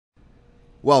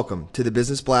Welcome to the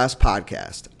Business Blast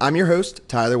podcast. I'm your host,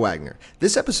 Tyler Wagner.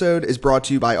 This episode is brought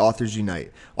to you by Authors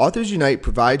Unite. Authors Unite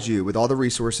provides you with all the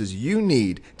resources you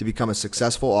need to become a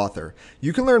successful author.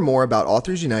 You can learn more about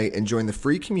Authors Unite and join the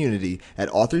free community at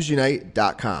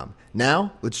authorsunite.com.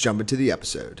 Now, let's jump into the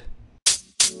episode.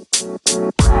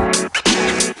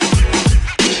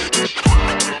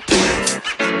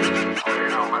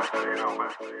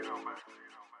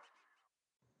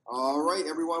 All right,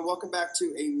 everyone, welcome back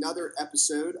to another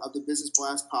episode of the Business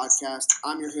Blast podcast.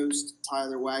 I'm your host,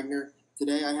 Tyler Wagner.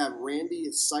 Today I have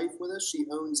Randi Seiff with us. She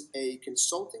owns a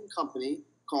consulting company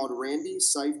called Randi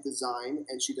Seiff Design,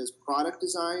 and she does product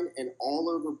design and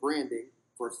all-over branding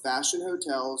for fashion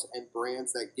hotels and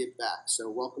brands that give back. So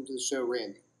welcome to the show,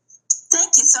 Randi.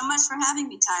 Thank you so much for having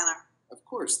me, Tyler. Of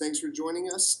course. Thanks for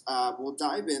joining us. We'll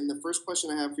dive in. The first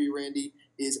question I have for you, Randi,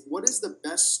 is what is the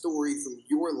best story from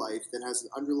your life that has an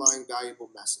underlying valuable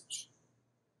message?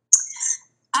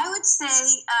 I would say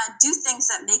do things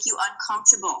that make you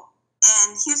uncomfortable.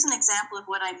 And here's an example of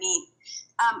what I mean.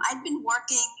 I've been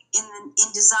working in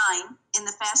design in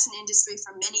the fashion industry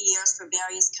for many years for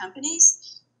various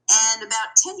companies. And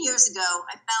about 10 years ago,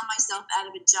 I found myself out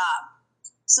of a job.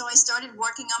 So I started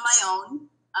working on my own.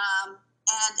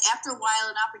 And after a while,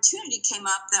 an opportunity came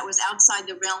up that was outside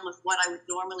the realm of what I would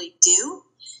normally do.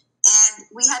 And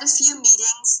we had a few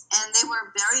meetings, and they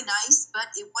were very nice, but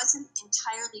it wasn't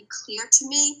entirely clear to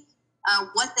me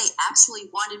what they actually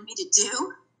wanted me to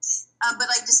do. But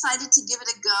I decided to give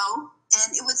it a go,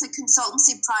 and it was a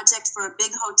consultancy project for a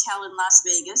big hotel in Las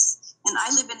Vegas, and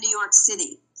I live in New York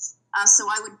City. So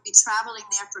I would be traveling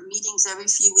there for meetings every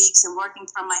few weeks and working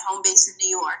from my home base in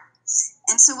New York.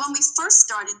 And so when we first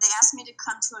started, they asked me to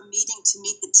come to a meeting to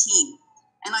meet the team.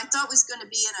 And I thought it was going to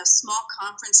be in a small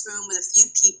conference room with a few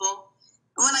people.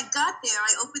 And when I got there,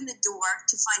 I opened the door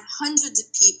to find hundreds of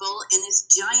people in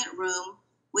this giant room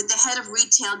with the head of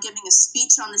retail giving a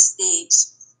speech on the stage.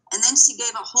 And then she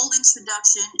gave a whole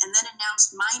introduction and then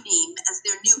announced my name as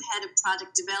their new head of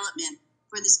product development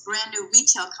for this brand new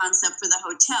retail concept for the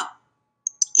hotel.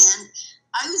 And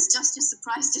I was just as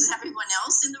surprised as everyone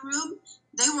else in the room.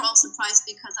 They were all surprised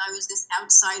because I was this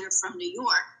outsider from New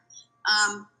York.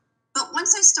 But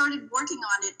once I started working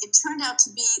on it, it turned out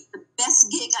to be the best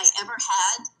gig I ever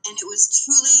had, and it was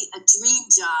truly a dream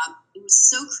job. It was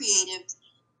so creative.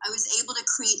 I was able to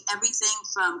create everything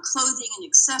from clothing and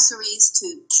accessories to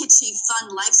kitschy,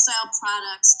 fun lifestyle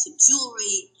products to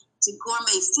jewelry to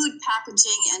gourmet food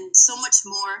packaging and so much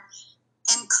more.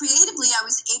 And creatively, I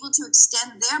was able to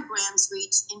extend their brand's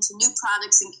reach into new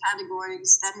products and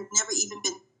categories that had never even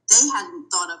they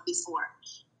hadn't thought of before,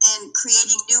 and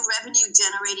creating new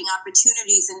revenue-generating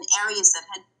opportunities in areas that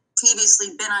had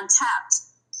previously been untapped.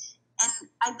 And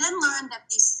I then learned that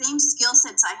these same skill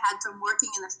sets I had from working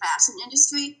in the fashion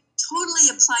industry totally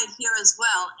applied here as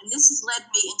well, and this has led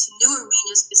me into new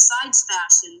arenas besides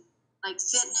fashion, like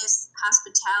fitness,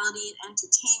 hospitality, and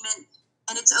entertainment,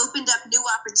 and it's opened up new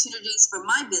opportunities for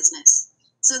my business.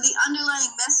 So the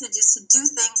underlying message is to do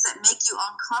things that make you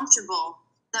uncomfortable,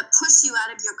 that push you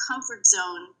out of your comfort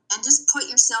zone, and just put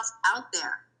yourself out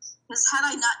there. Because had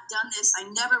I not done this, I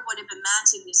never would have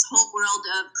imagined this whole world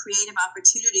of creative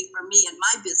opportunity for me and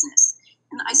my business.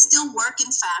 And I still work in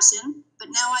fashion, but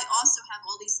now I also have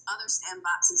all these other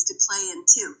sandboxes to play in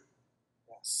too.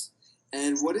 Yes.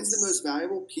 And what is the most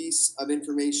valuable piece of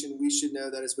information we should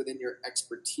know that is within your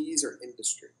expertise or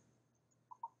industry?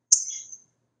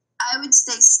 I would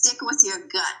say stick with your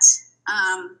gut.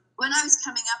 When I was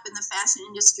coming up in the fashion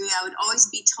industry, I would always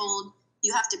be told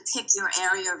you have to pick your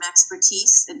area of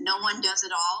expertise, that no one does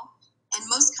it all. And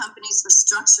most companies were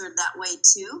structured that way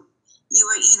too. You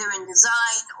were either in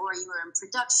design, or you were in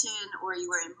production, or you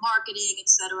were in marketing,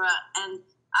 etc. And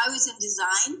I was in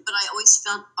design, but I always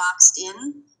felt boxed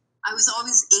in. I was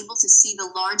always able to see the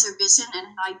larger vision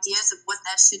and ideas of what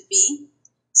that should be.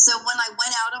 So when I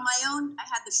went out on my own, I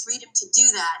had the freedom to do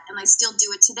that, and I still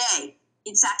do it today.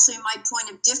 It's actually my point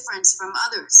of difference from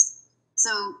others.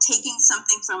 So taking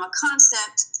something from a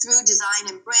concept through design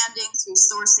and branding, through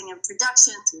sourcing and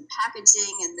production, through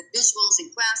packaging and the visuals and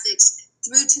graphics,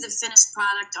 through to the finished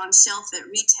product on shelf at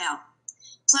retail.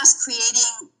 Plus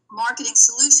creating marketing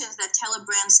solutions that tell a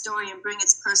brand story and bring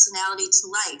its personality to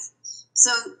life.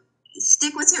 So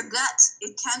stick with your gut.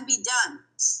 It can be done.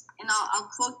 And I'll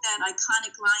quote that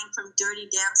iconic line from Dirty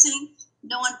Dancing,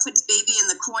 "No one puts baby in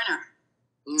the corner."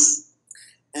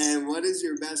 And what is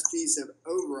your best piece of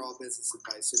overall business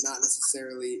advice, so not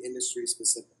necessarily industry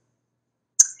specific?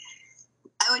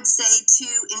 I would say to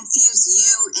infuse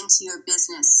you into your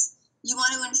business. You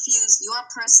want to infuse your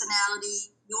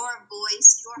personality, your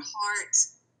voice, your heart,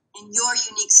 and your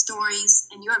unique stories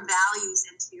and your values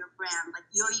into your brand, like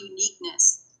your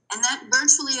uniqueness. And that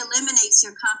virtually eliminates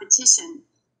your competition.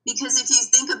 Because if you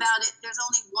think about it, there's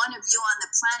only one of you on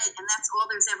the planet, and that's all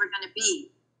there's ever going to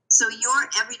be. So your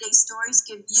everyday stories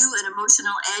give you an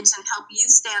emotional edge and help you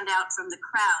stand out from the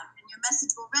crowd. And your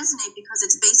message will resonate because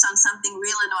it's based on something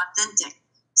real and authentic.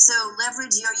 So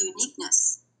leverage your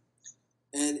uniqueness.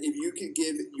 And if you could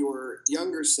give your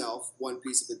younger self one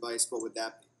piece of advice, what would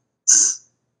that be?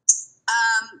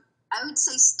 I would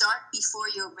say start before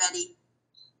you're ready.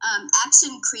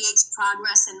 Action creates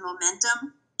progress and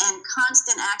momentum, and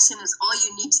constant action is all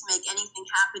you need to make anything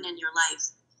happen in your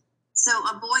life. So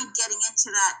avoid getting into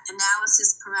that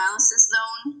analysis paralysis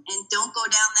zone and don't go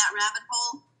down that rabbit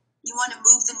hole. You want to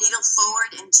move the needle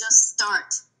forward and just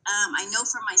start. I know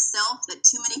for myself that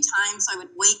too many times I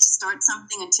would wait to start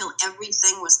something until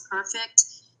everything was perfect.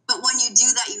 But when you do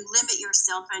that, you limit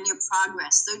yourself and your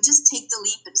progress. So just take the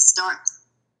leap and start.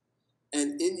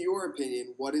 And in your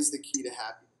opinion, what is the key to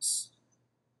happiness?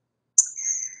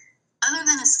 Other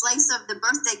than a slice of the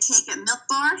birthday cake at Milk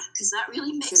Bar, because that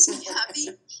really makes me happy,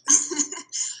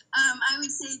 I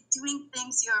would say doing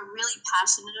things you're really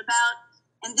passionate about,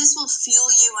 and this will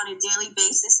fuel you on a daily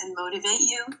basis and motivate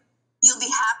you. You'll be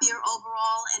happier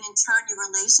overall, and in turn, your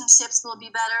relationships will be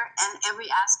better, and every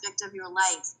aspect of your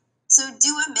life. So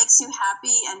do what makes you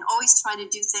happy, and always try to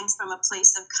do things from a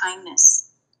place of kindness.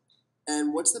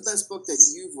 And what's the best book that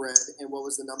you've read, and what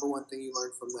was the number one thing you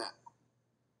learned from that?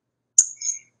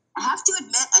 I have to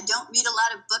admit, I don't read a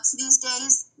lot of books these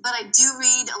days, but I do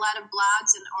read a lot of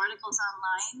blogs and articles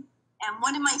online. And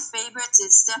one of my favorites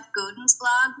is Seiff Godin's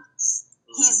blog.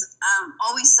 He's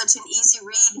always such an easy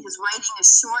read. His writing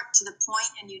is short, to the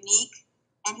point, and unique,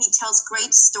 and he tells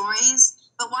great stories.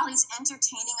 But while he's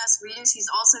entertaining us readers, he's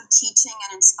also teaching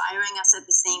and inspiring us at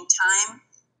the same time.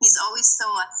 He's always so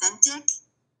authentic,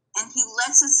 and he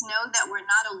lets us know that we're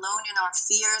not alone in our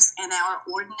fears and our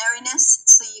ordinariness,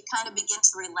 so you kind of begin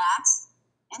to relax.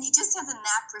 And he just has a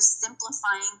knack for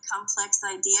simplifying complex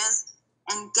ideas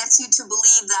and gets you to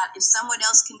believe that if someone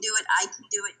else can do it, I can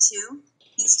do it too.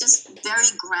 He's just very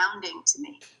grounding to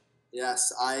me.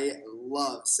 Yes, I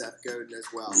love Seiff Godin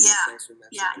as well. Yeah, Thanks for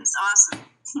mentioning. Yeah, he's awesome.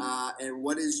 And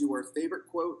what is your favorite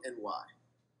quote and why?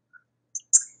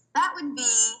 That would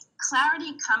be,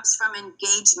 clarity comes from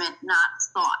engagement, not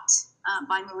thought,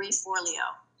 by Marie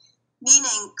Forleo.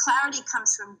 Meaning, clarity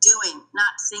comes from doing,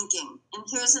 not thinking. And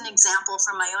here's an example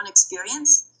from my own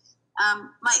experience.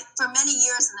 For many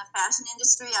years in the fashion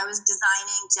industry, I was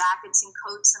designing jackets and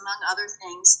coats, among other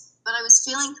things, but I was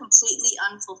feeling completely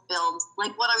unfulfilled.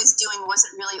 Like what I was doing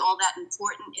wasn't really all that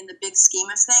important in the big scheme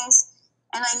of things,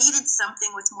 and I needed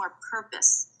something with more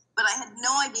purpose. But I had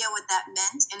no idea what that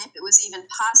meant and if it was even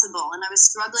possible, and I was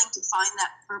struggling to find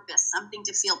that purpose, something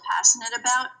to feel passionate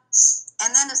about.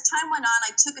 And then as time went on,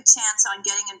 I took a chance on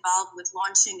getting involved with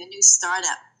launching a new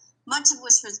startup, much of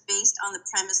which was based on the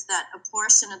premise that a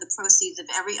portion of the proceeds of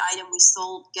every item we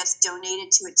sold gets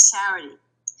donated to a charity.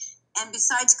 And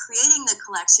besides creating the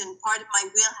collection, part of my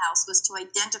wheelhouse was to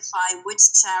identify which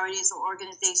charities or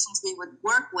organizations we would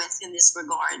work with in this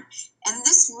regard. And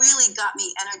this really got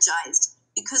me energized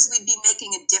because we'd be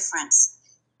making a difference.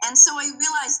 And so I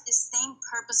realized this same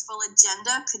purposeful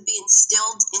agenda could be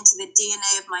instilled into the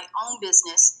DNA of my own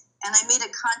business. And I made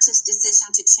a conscious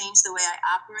decision to change the way I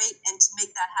operate and to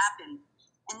make that happen.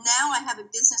 And now I have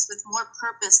a business with more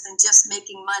purpose than just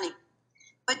making money.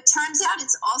 But turns out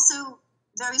it's also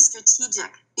very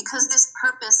strategic because this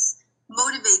purpose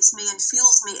motivates me and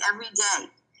fuels me every day.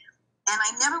 And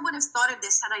I never would have thought of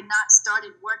this had I not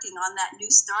started working on that new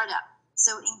startup.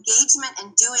 So engagement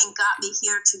and doing got me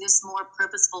here to this more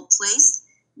purposeful place.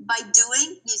 By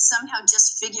doing, you somehow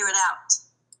just figure it out.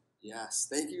 Yes,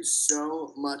 thank you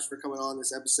so much for coming on.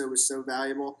 This episode was so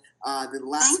valuable. The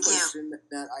last question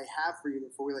that I have for you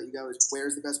before we let you go is,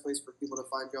 where's the best place for people to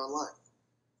find you online?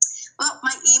 Well,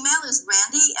 my email is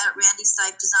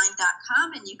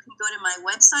randy@randiseiffdesign.com, and you can go to my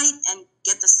website and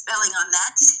get the spelling on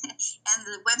that. And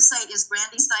the website is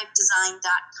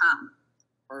randiseiffdesign.com.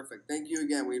 Perfect. Thank you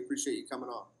again. We appreciate you coming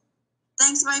on.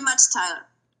 Thanks very much, Tyler.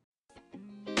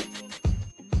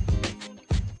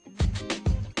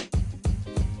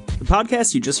 The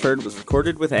podcast you just heard was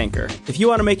recorded with Anchor. If you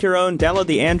want to make your own, download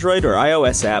the Android or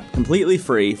iOS app completely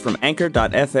free from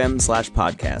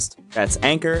anchor.fm/podcast. That's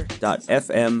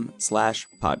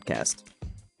anchor.fm/podcast.